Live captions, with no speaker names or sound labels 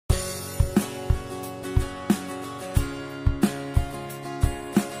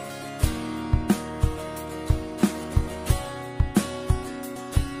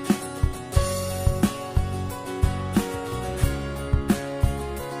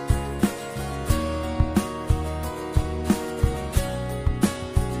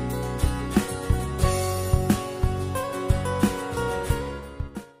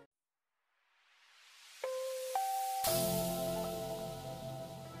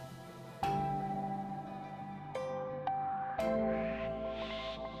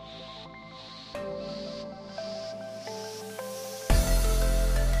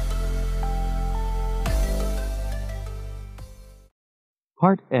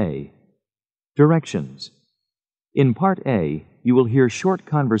Part A. Directions. In Part A, you will hear short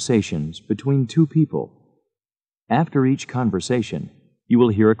conversations between two people. After each conversation, you will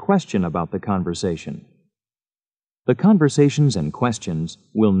hear a question about the conversation. The conversations and questions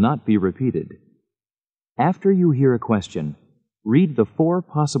will not be repeated. After you hear a question, read the 4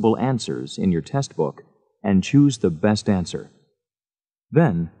 possible answers in your test book and choose the best answer.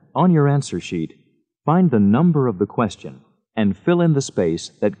 Then, on your answer sheet, find the number of the question and fill in the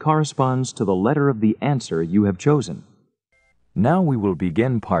space that corresponds to the letter of the answer you have chosen. Now we will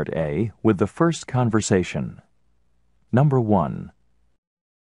begin Part A with the first conversation. Number 1.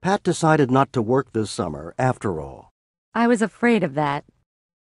 Pat decided not to work this summer, after all. I was afraid of that.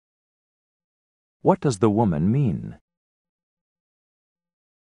 What does the woman mean?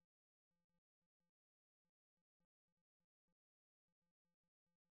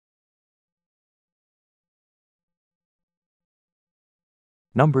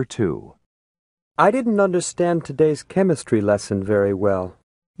 Number 2. I didn't understand today's chemistry lesson very well.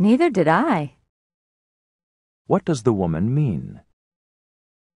 Neither did I. What does the woman mean?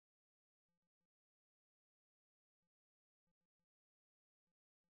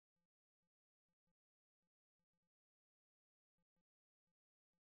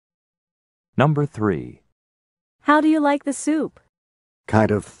 Number 3. How do you like the soup? Kind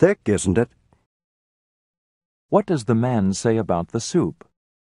of thick, isn't it? What does the man say about the soup?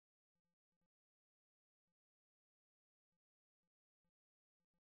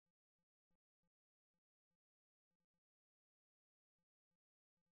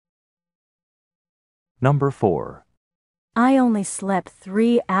 Number 4. I only slept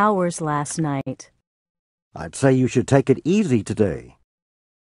 3 hours last night. I'd say you should take it easy today.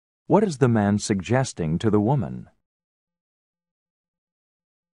 What is the man suggesting to the woman?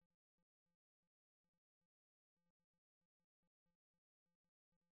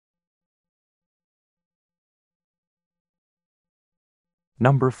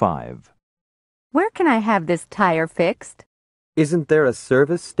 Number 5. Where can I have this tire fixed? Isn't there a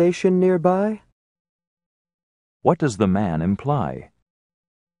service station nearby? What does the man imply?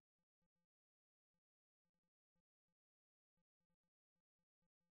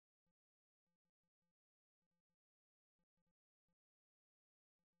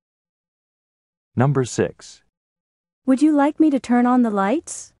 Number 6. Would you like me to turn on the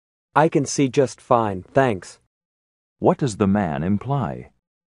lights? I can see just fine, thanks. What does the man imply?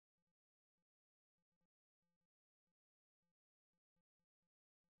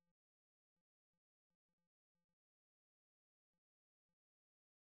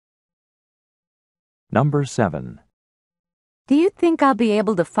 Number 7. Do you think I'll be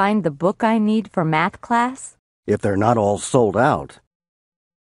able to find the book I need for math class? If they're not all sold out.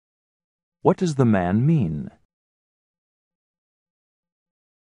 What does the man mean?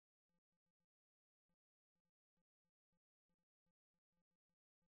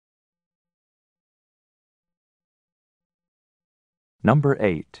 Number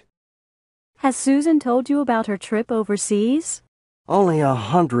 8. Has Susan told you about her trip overseas? Only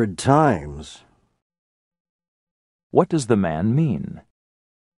 100 times. What does the man mean?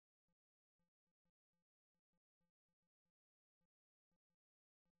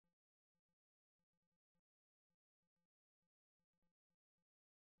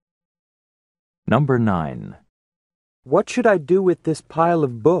 Number 9. What should I do with this pile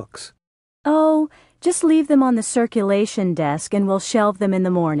of books? Oh, just leave them on the circulation desk and we'll shelve them in the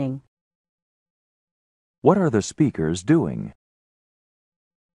morning. What are the speakers doing?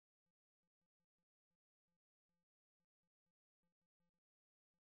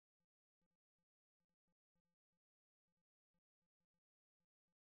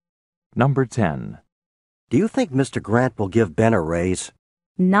 Number 10. Do you think Mr. Grant will give Ben a raise?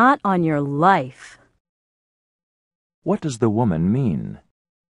 Not on your life. What does the woman mean?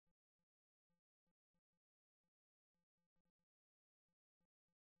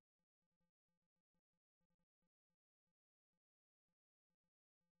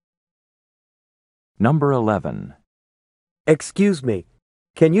 Number 11. Excuse me,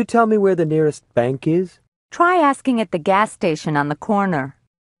 can you tell me where the nearest bank is? Try asking at the gas station on the corner.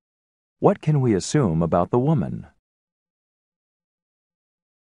 What can we assume about the woman?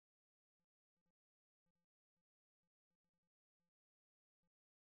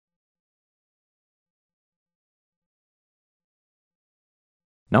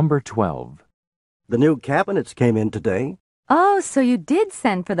 Number 12. The new cabinets came in today. Oh, so you did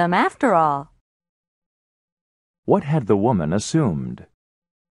send for them after all. What had the woman assumed?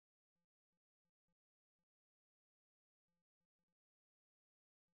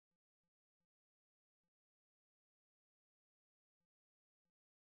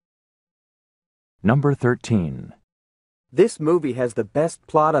 Number 13. This movie has the best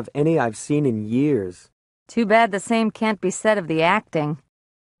plot of any I've seen in years. Too bad the same can't be said of the acting.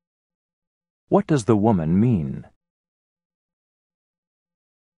 What does the woman mean?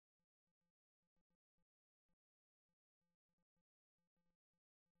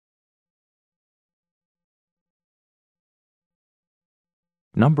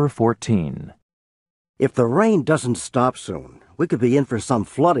 Number 14. If the rain doesn't stop soon, we could be in for some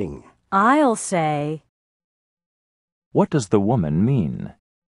flooding. I'll say. What does the woman mean?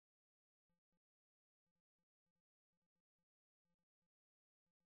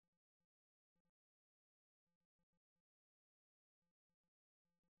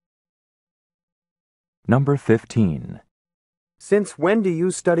 Number 15. Since when do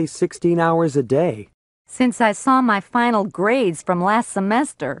you study 16 hours a day? Since I saw my final grades from last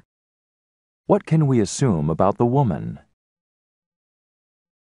semester. What can we assume about the woman?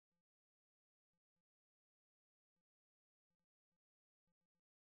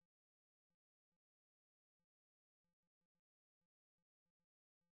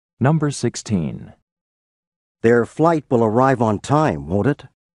 Number 16. Their flight will arrive on time, won't it?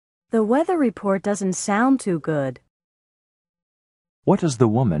 The weather report doesn't sound too good. What does the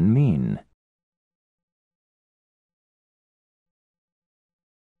woman mean?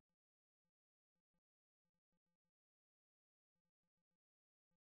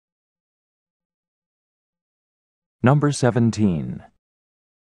 Number 17.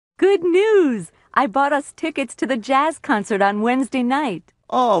 Good news! I bought us tickets to the jazz concert on Wednesday night.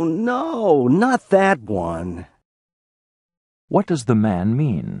 Oh no, not that one. What does the man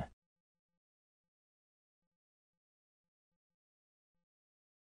mean?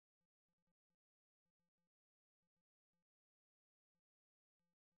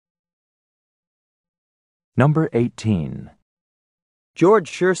 Number 18. George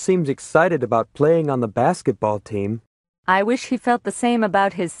sure seems excited about playing on the basketball team. I wish he felt the same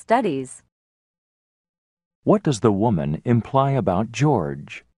about his studies. What does the woman imply about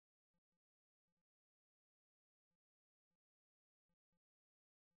George?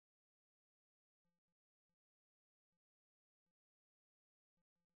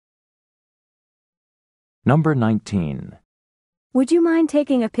 Number 19. Would you mind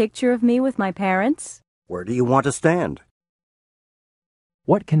taking a picture of me with my parents? Where do you want to stand?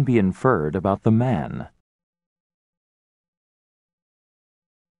 What can be inferred about the man?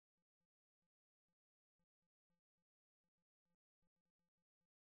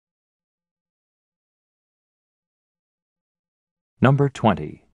 Number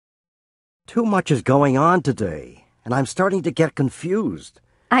 20. Too much is going on today, and I'm starting to get confused.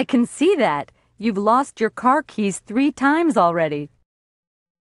 I can see that. You've lost your car keys 3 times already.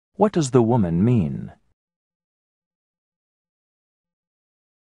 What does the woman mean?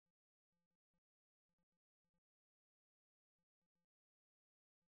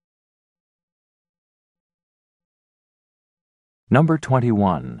 Number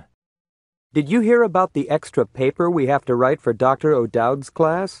 21. Did you hear about the extra paper we have to write for Dr. O'Dowd's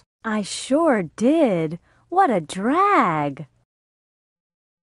class? I sure did. What a drag.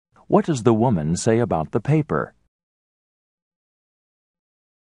 What does the woman say about the paper?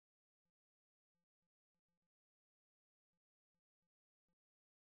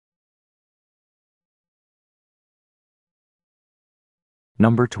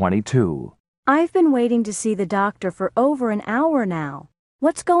 Number 22. I've been waiting to see the doctor for over an hour now.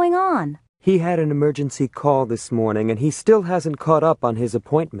 What's going on? He had an emergency call this morning and he still hasn't caught up on his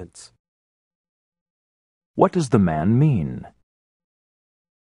appointments. What does the man mean?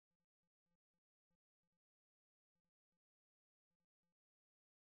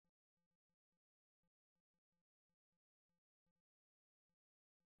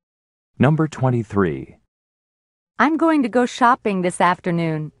 Number 23. I'm going to go shopping this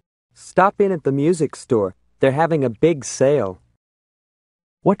afternoon. Stop in at the music store. They're having a big sale.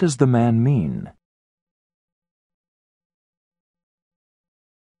 What does the man mean?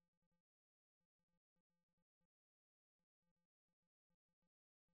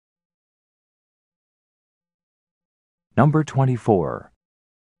 Number 24.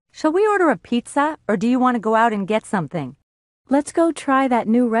 Shall we order a pizza, or do you want to go out and get something? Let's go try that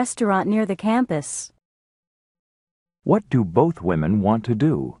new restaurant near the campus. What do both women want to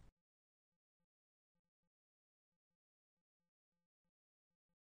do?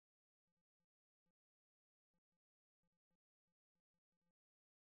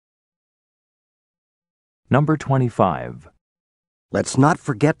 Number 25. Let's not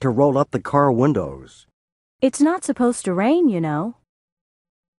forget to roll up the car windows. It's not supposed to rain, you know.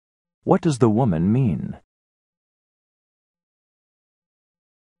 What does the woman mean?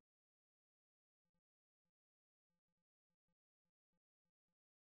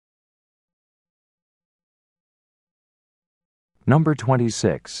 Number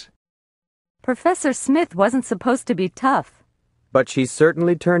 26. Professor Smith wasn't supposed to be tough. But she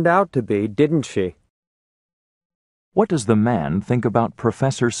certainly turned out to be, didn't she? What does the man think about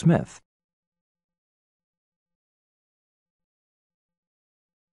Professor Smith?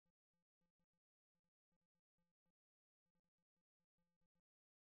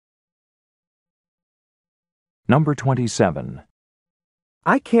 Number 27.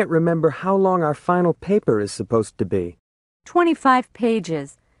 I can't remember how long our final paper is supposed to be. 25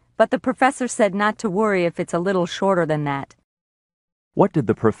 pages, but the professor said not to worry if it's a little shorter than that. What did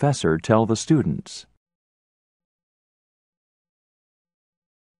the professor tell the students?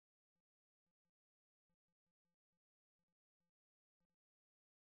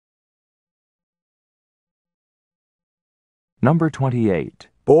 Number 28.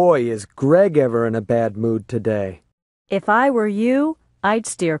 Boy, is Greg ever in a bad mood today. If I were you, I'd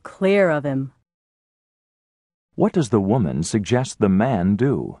steer clear of him. What does the woman suggest the man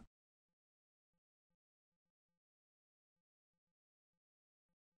do?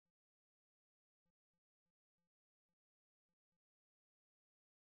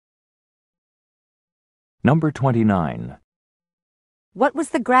 Number 29. What was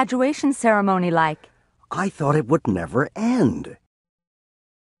the graduation ceremony like? I thought it would never end.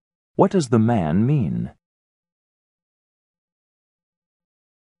 What does the man mean?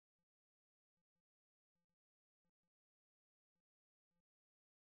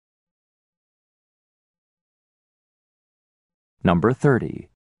 Number 30.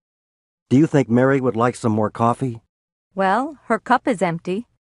 Do you think Mary would like some more coffee? Well, her cup is empty.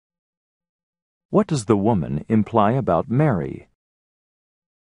 What does the woman imply about Mary?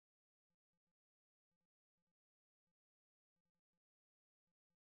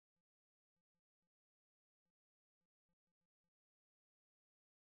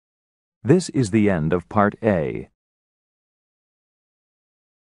 This is the end of Part A.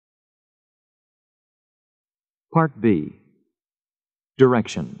 Part B.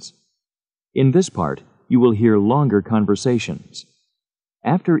 Directions. In this part, you will hear longer conversations.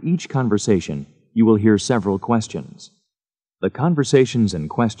 After each conversation, you will hear several questions. The conversations and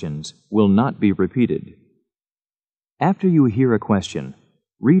questions will not be repeated. After you hear a question,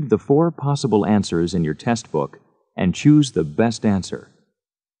 read the 4 possible answers in your test book and choose the best answer.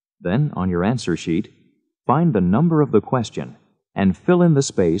 Then, on your answer sheet, find the number of the question and fill in the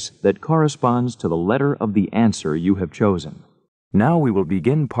space that corresponds to the letter of the answer you have chosen. Now we will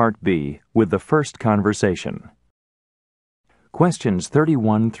begin Part B with the first conversation. Questions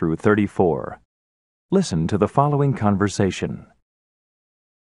 31 through 34. Listen to the following conversation.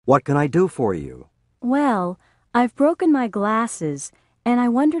 What can I do for you? Well, I've broken my glasses, and I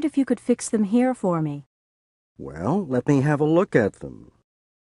wondered if you could fix them here for me. Well, let me have a look at them.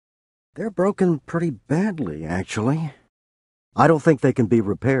 They're broken pretty badly, actually. I don't think they can be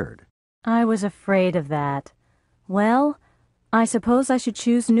repaired. I was afraid of that. Well, I suppose I should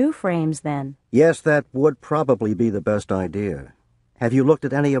choose new frames then. Yes, that would probably be the best idea. Have you looked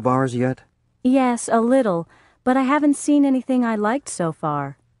at any of ours yet? Yes, a little, but I haven't seen anything I liked so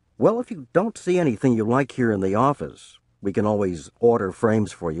far. Well, if you don't see anything you like here in the office, we can always order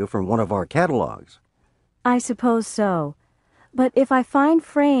frames for you from one of our catalogs. I suppose so. But if I find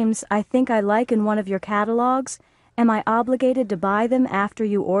frames I think I like in one of your catalogs, am I obligated to buy them after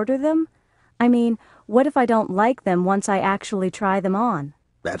you order them? I mean, what if I don't like them once I actually try them on?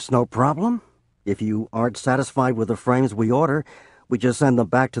 That's no problem. If you aren't satisfied with the frames we order, we just send them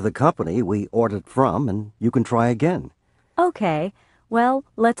back to the company we ordered from, and you can try again. Okay, well,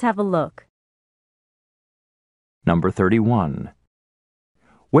 let's have a look. Number 31.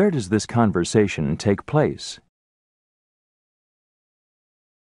 Where does this conversation take place?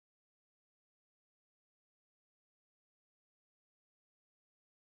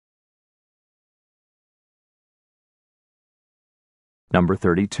 Number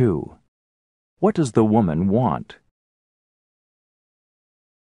 32. What does the woman want?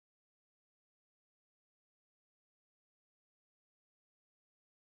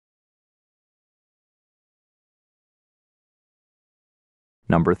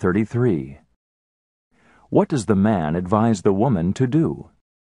 Number 33. What does the man advise the woman to do?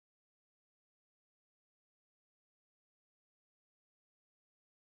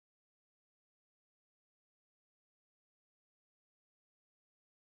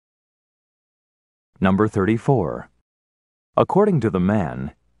 Number 34. According to the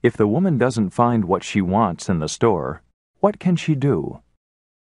man, if the woman doesn't find what she wants in the store, what can she do?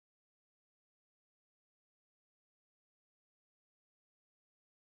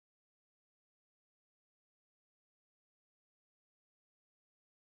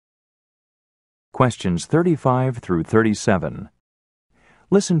 questions 35 through 37.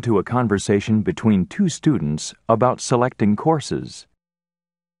 Listen to a conversation between two students about selecting courses.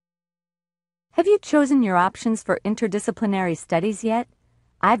 Have you chosen your options for interdisciplinary studies yet?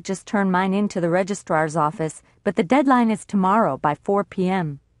 I've just turned mine in to the registrar's office, but the deadline is tomorrow by 4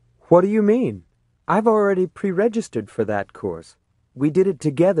 p.m. What do you mean? I've already pre-registered for that course. We did it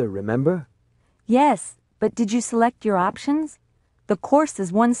together, remember? Yes, but did you select your options? The course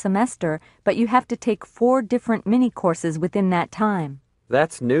is 1 semester, but you have to take 4 different mini-courses within that time.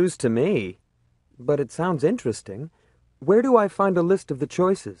 That's news to me. But it sounds interesting. Where do I find a list of the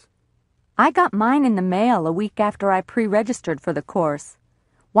choices? I got mine in the mail a week after I pre-registered for the course.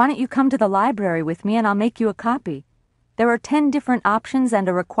 Why don't you come to the library with me and I'll make you a copy? There are 10 different options and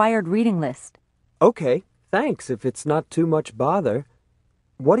a required reading list. Okay, thanks if it's not too much bother.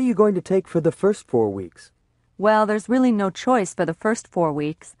 What are you going to take for the first 4 weeks? Well, there's really no choice for the first 4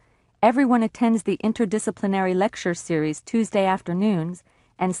 weeks. Everyone attends the interdisciplinary lecture series Tuesday afternoons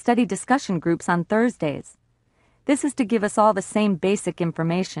and study discussion groups on Thursdays. This is to give us all the same basic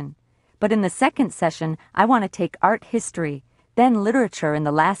information. But in the second session, I want to take art history, then literature in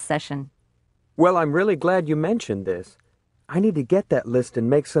the last session. Well, I'm really glad you mentioned this. I need to get that list and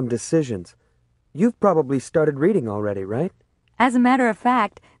make some decisions. You've probably started reading already, right? As a matter of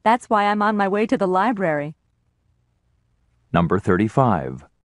fact, that's why I'm on my way to the library. Number 35.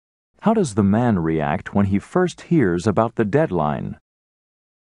 How does the man react when he first hears about the deadline?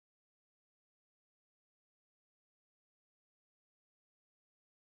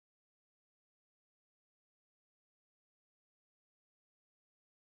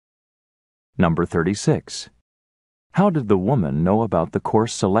 Number 36. How did the woman know about the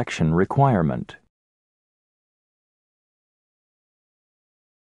course selection requirement?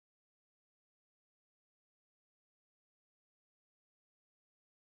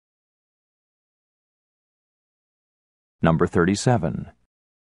 Number 37.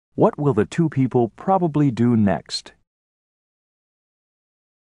 What will the two people probably do next?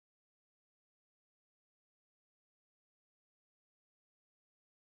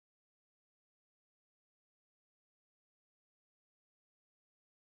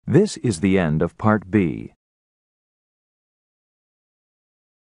 This is the end of Part B.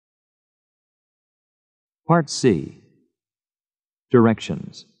 Part C.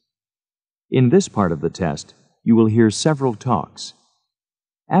 Directions. In this part of the test, you will hear several talks.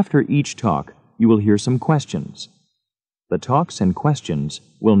 After each talk, you will hear some questions. The talks and questions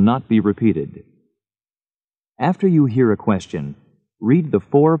will not be repeated. After you hear a question, read the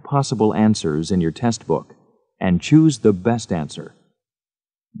 4 possible answers in your test book and choose the best answer.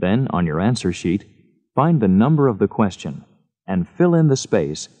 Then, on your answer sheet, find the number of the question and fill in the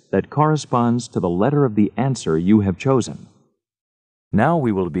space that corresponds to the letter of the answer you have chosen. Now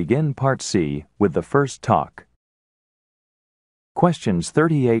we will begin Part C with the first talk. Questions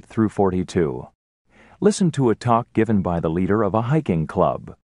 38 through 42. Listen to a talk given by the leader of a hiking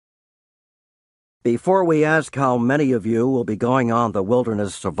club. Before we ask how many of you will be going on the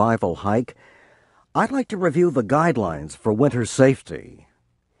wilderness survival hike, I'd like to review the guidelines for winter safety.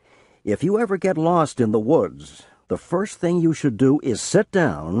 If you ever get lost in the woods, the first thing you should do is sit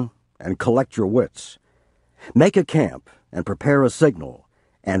down and collect your wits. Make a camp and prepare a signal,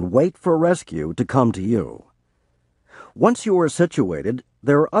 and wait for rescue to come to you. Once you are situated,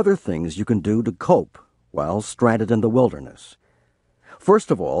 there are other things you can do to cope while stranded in the wilderness. First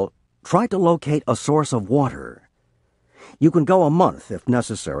of all, try to locate a source of water. You can go a month, if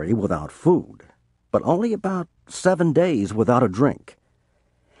necessary, without food, but only about 7 days without a drink.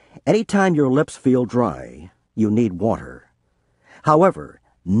 Anytime your lips feel dry, you need water. However,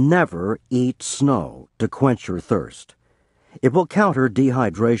 never eat snow to quench your thirst. It will counter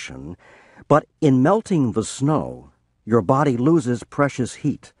dehydration, but in melting the snow, your body loses precious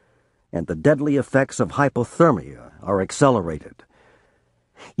heat, and the deadly effects of hypothermia are accelerated.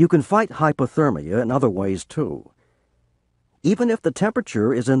 You can fight hypothermia in other ways, too. Even if the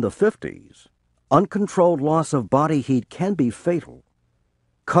temperature is in the 50s, uncontrolled loss of body heat can be fatal.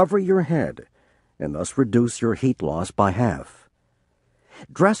 Cover your head, and thus reduce your heat loss by half.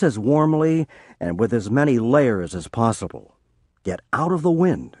 Dress as warmly and with as many layers as possible. Get out of the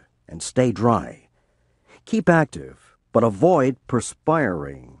wind and stay dry. Keep active, but avoid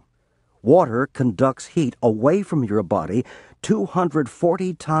perspiring. Water conducts heat away from your body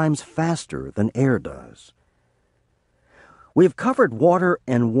 240 times faster than air does. We've covered water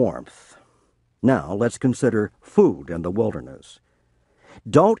and warmth. Now let's consider food in the wilderness.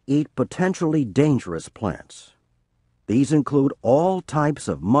 Don't eat potentially dangerous plants. These include all types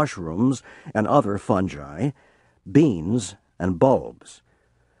of mushrooms and other fungi, beans, and bulbs.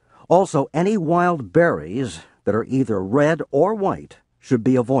 Also, any wild berries that are either red or white should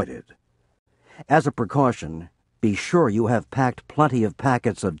be avoided. As a precaution, be sure you have packed plenty of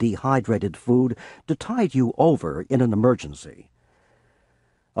packets of dehydrated food to tide you over in an emergency.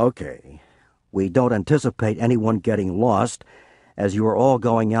 Okay, we don't anticipate anyone getting lost, as you are all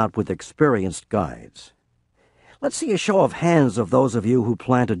going out with experienced guides. Let's see a show of hands of those of you who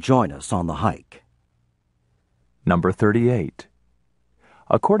plan to join us on the hike. Number 38.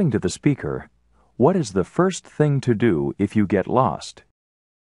 According to the speaker, what is the first thing to do if you get lost?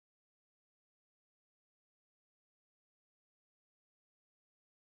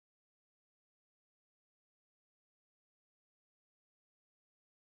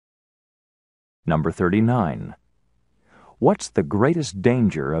 Number 39. What's the greatest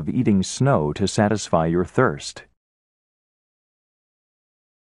danger of eating snow to satisfy your thirst?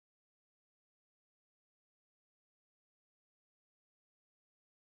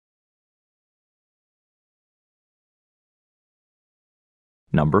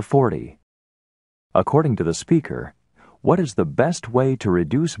 Number 40. According to the speaker, what is the best way to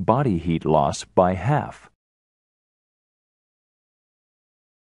reduce body heat loss by half?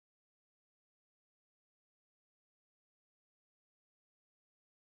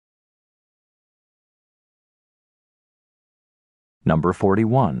 Number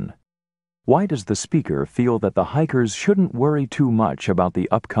 41. Why does the speaker feel that the hikers shouldn't worry too much about the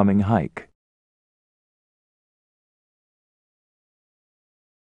upcoming hike?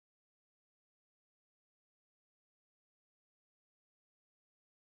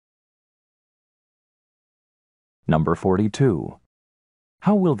 Number 42.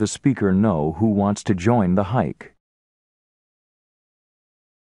 How will the speaker know who wants to join the hike?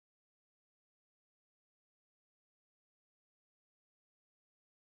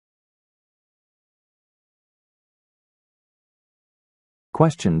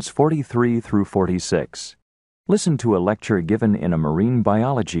 Questions 43 through 46. Listen to a lecture given in a marine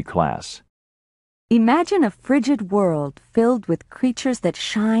biology class. Imagine a frigid world filled with creatures that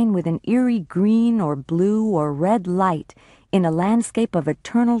shine with an eerie green or blue or red light in a landscape of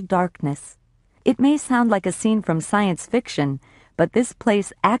eternal darkness. It may sound like a scene from science fiction, but this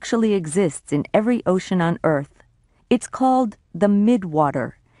place actually exists in every ocean on Earth. It's called the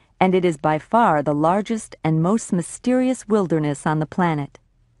Midwater, and it is by far the largest and most mysterious wilderness on the planet.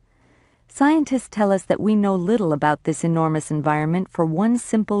 Scientists tell us that we know little about this enormous environment for one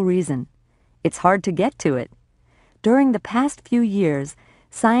simple reason. It's hard to get to it. During the past few years,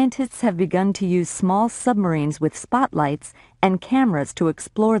 scientists have begun to use small submarines with spotlights and cameras to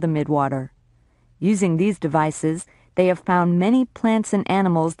explore the midwater. Using these devices, they have found many plants and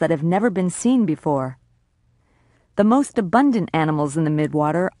animals that have never been seen before. The most abundant animals in the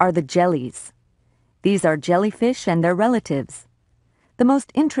midwater are the jellies. These are jellyfish and their relatives. The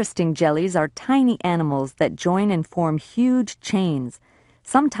most interesting jellies are tiny animals that join and form huge chains,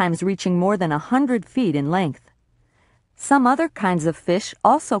 sometimes reaching more than 100 feet in length. Some other kinds of fish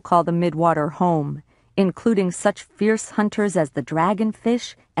also call the midwater home, including such fierce hunters as the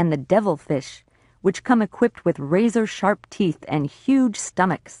dragonfish and the devilfish, which come equipped with razor-sharp teeth and huge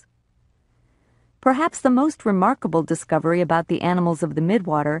stomachs. Perhaps the most remarkable discovery about the animals of the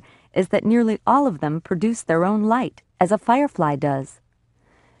midwater is that nearly all of them produce their own light, as a firefly does.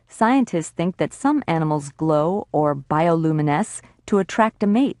 Scientists think that some animals glow or bioluminesce to attract a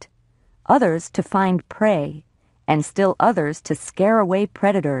mate, others to find prey, and still others to scare away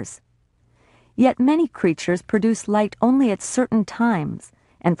predators. Yet many creatures produce light only at certain times,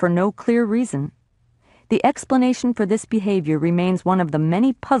 and for no clear reason. The explanation for this behavior remains one of the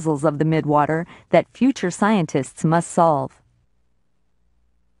many puzzles of the midwater that future scientists must solve.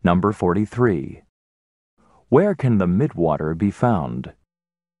 Number 43. Where can the midwater be found?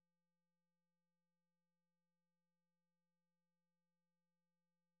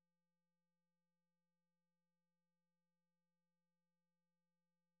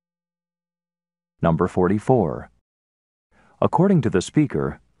 Number 44. According to the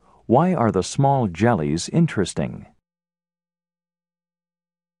speaker, why are the small jellies interesting?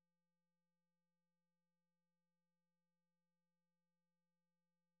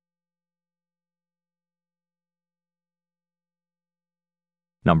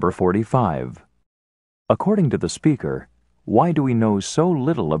 Number 45. According to the speaker, why do we know so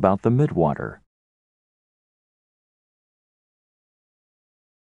little about the midwater?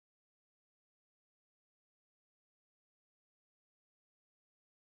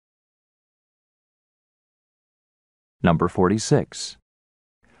 Number 46.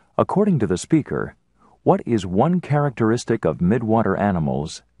 According to the speaker, what is one characteristic of midwater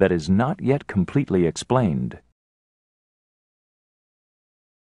animals that is not yet completely explained?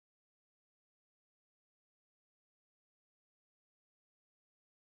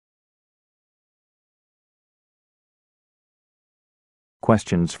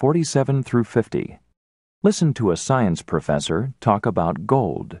 Questions 47 through 50. Listen to a science professor talk about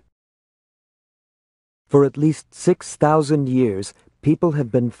gold. For at least 6,000 years, people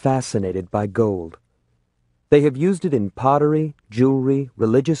have been fascinated by gold. They have used it in pottery, jewelry,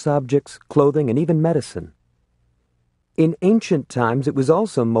 religious objects, clothing, and even medicine. In ancient times, it was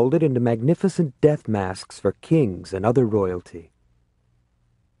also molded into magnificent death masks for kings and other royalty.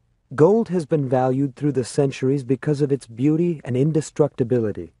 Gold has been valued through the centuries because of its beauty and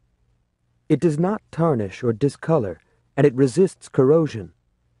indestructibility. It does not tarnish or discolor, and it resists corrosion.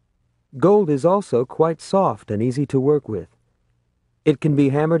 Gold is also quite soft and easy to work with. It can be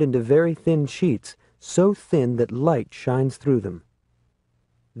hammered into very thin sheets, so thin that light shines through them.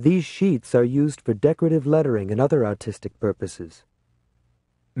 These sheets are used for decorative lettering and other artistic purposes.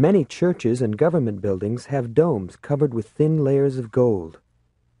 Many churches and government buildings have domes covered with thin layers of gold.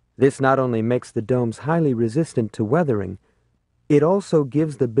 This not only makes the domes highly resistant to weathering, it also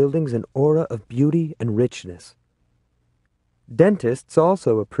gives the buildings an aura of beauty and richness. Dentists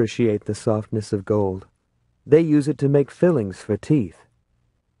also appreciate the softness of gold. They use it to make fillings for teeth.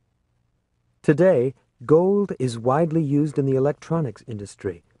 Today, gold is widely used in the electronics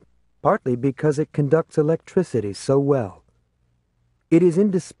industry, partly because it conducts electricity so well. It is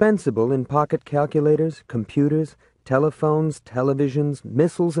indispensable in pocket calculators, computers, telephones, televisions,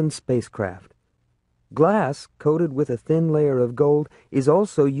 missiles, and spacecraft. Glass, coated with a thin layer of gold, is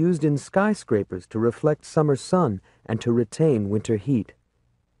also used in skyscrapers to reflect summer sun and to retain winter heat.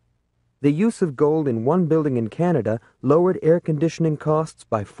 The use of gold in one building in Canada lowered air conditioning costs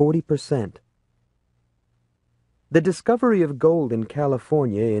by 40%. The discovery of gold in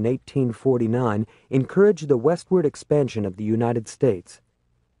California in 1849 encouraged the westward expansion of the United States.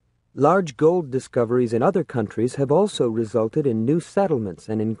 Large gold discoveries in other countries have also resulted in new settlements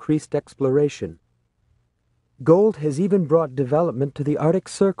and increased exploration. Gold has even brought development to the Arctic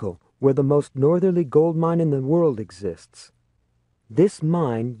Circle, where the most northerly gold mine in the world exists. This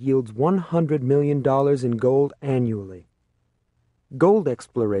mine yields $100 million in gold annually. Gold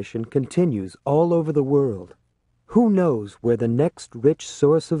exploration continues all over the world. Who knows where the next rich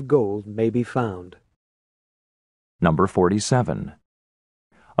source of gold may be found? Number 47.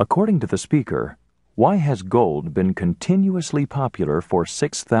 According to the speaker, why has gold been continuously popular for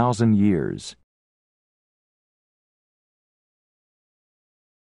 6,000 years?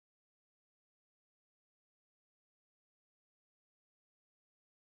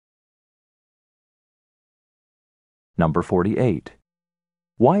 Number 48.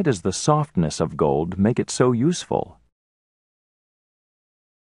 Why does the softness of gold make it so useful?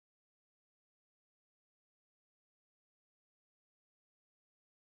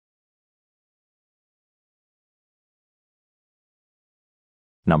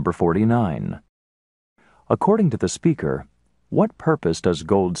 Number 49. According to the speaker, what purpose does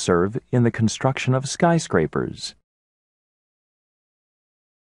gold serve in the construction of skyscrapers?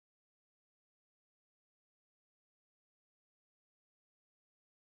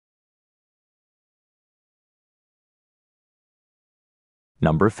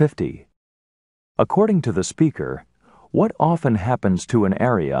 Number 50. According to the speaker, what often happens to an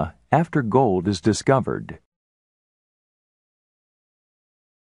area after gold is discovered?